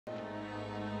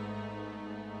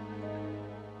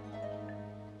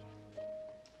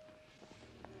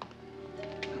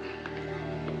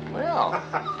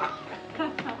Oh.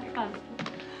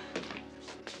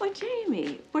 Well,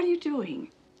 Jamie, what are you doing?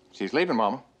 She's leaving,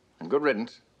 Mama, and good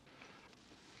riddance.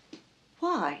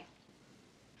 Why?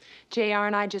 JR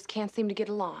and I just can't seem to get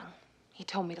along. He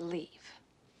told me to leave.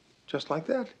 Just like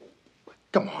that?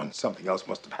 Come on, something else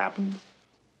must have happened.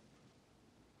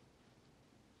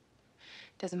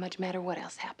 Doesn't much matter what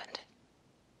else happened.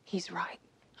 He's right.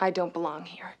 I don't belong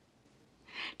here.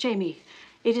 Jamie,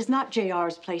 it is not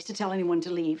JR's place to tell anyone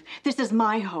to leave. This is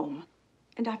my home.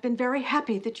 And I've been very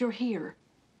happy that you're here.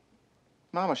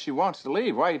 Mama, she wants to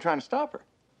leave. Why are you trying to stop her?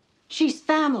 She's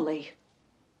family.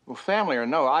 Well, family or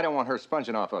no, I don't want her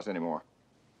sponging off us anymore.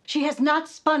 She has not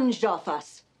sponged off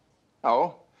us.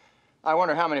 Oh? I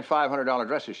wonder how many $500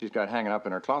 dresses she's got hanging up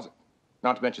in her closet.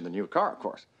 Not to mention the new car, of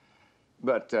course.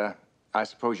 But, I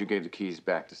suppose you gave the keys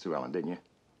back to Sue Ellen, didn't you?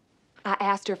 I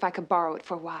asked her if I could borrow it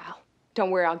for a while. Don't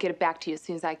worry, I'll get it back to you as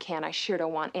soon as I can. I sure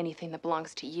don't want anything that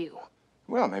belongs to you.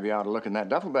 Well, maybe I ought to look in that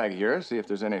duffel bag of yours, see if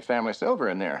there's any family silver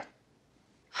in there.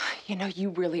 You know, you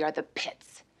really are the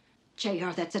pits. JR,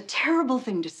 that's a terrible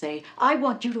thing to say. I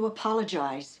want you to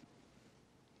apologize.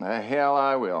 The hell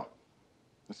I will.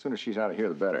 The sooner she's out of here,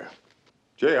 the better.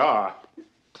 JR.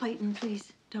 Clayton,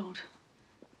 please, don't.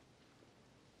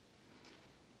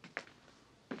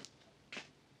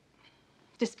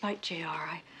 Despite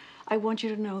JR, I want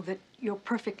you to know that you're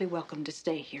perfectly welcome to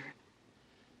stay here.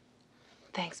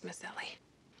 Thanks, Miss Ellie.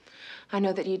 I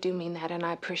know that you do mean that, and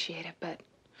I appreciate it, but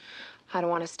I don't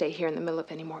want to stay here in the middle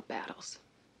of any more battles.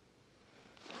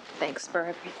 Thanks for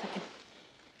everything.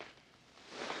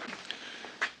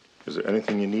 Is there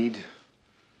anything you need?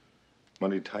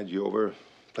 Money to tide you over?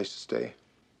 Place to stay?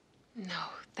 No,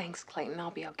 thanks, Clayton. I'll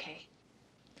be okay.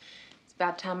 It's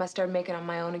about time I started making on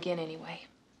my own again anyway.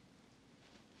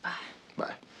 Bye.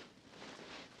 Bye.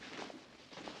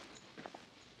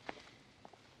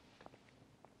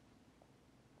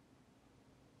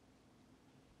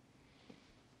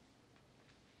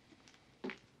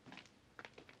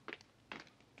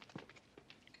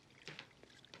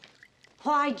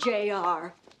 Why,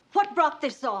 JR? What brought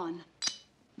this on?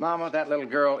 Mama, that little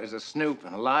girl is a snoop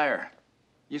and a liar.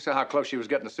 You saw how close she was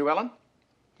getting to Sue Ellen?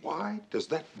 Why does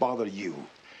that bother you?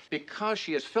 Because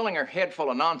she is filling her head full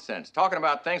of nonsense, talking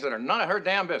about things that are none of her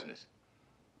damn business.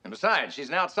 And besides, she's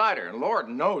an outsider, and Lord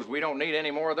knows we don't need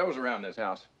any more of those around this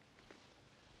house.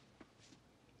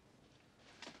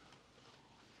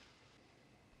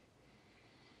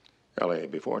 Ellie,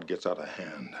 before it gets out of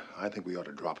hand, I think we ought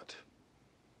to drop it.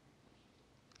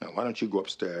 Now, why don't you go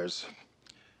upstairs,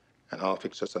 and I'll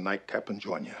fix us a nightcap and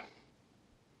join you.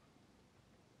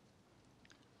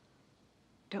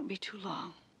 Don't be too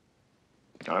long.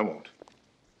 I won't.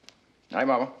 Hi,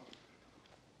 Mama.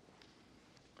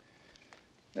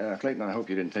 Clayton, I hope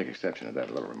you didn't take exception to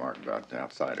that little remark about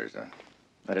outsiders.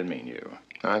 I didn't mean you.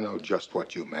 I know just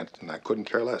what you meant, and I couldn't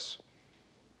care less.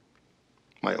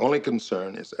 My only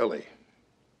concern is Ellie.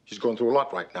 She's going through a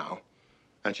lot right now,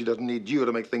 and she doesn't need you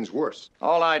to make things worse.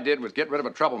 All I did was get rid of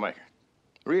a troublemaker.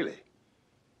 Really?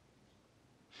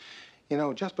 You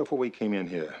know, just before we came in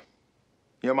here,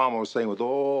 your mama was saying with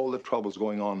all the troubles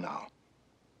going on now,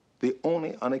 the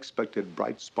only unexpected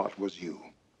bright spot was you.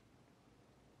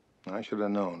 I should have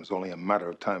known it was only a matter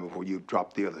of time before you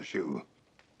dropped the other shoe.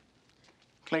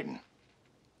 Clayton,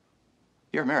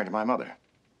 you're married to my mother.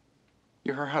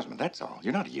 You're her husband, that's all.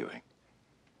 You're not a Ewing.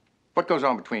 What goes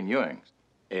on between Ewings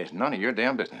is none of your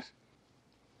damn business.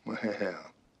 Well,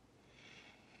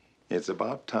 it's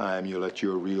about time you let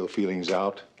your real feelings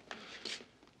out.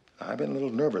 I've been a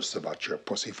little nervous about your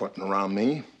pussyfooting around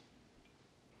me.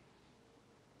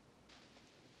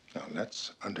 Now,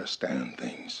 let's understand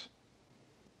things.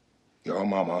 Your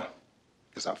mama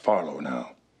is a Farlow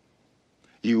now.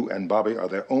 You and Bobby are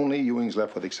the only Ewings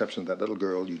left with the exception of that little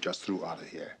girl you just threw out of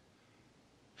here.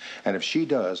 And if she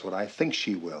does what I think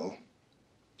she will,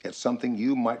 it's something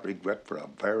you might regret for a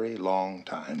very long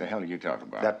time. The hell are you talking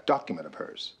about? That document of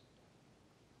hers.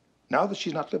 Now that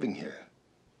she's not living here,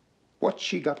 what's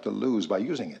she got to lose by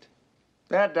using it?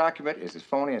 That document is as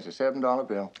phony as a $7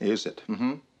 bill. Is it?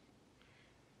 Mm-hmm.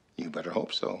 You better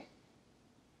hope so.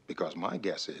 Because my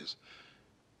guess is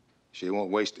she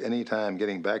won't waste any time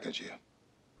getting back at you.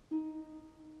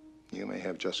 You may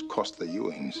have just cost the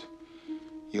Ewings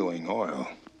Ewing oil.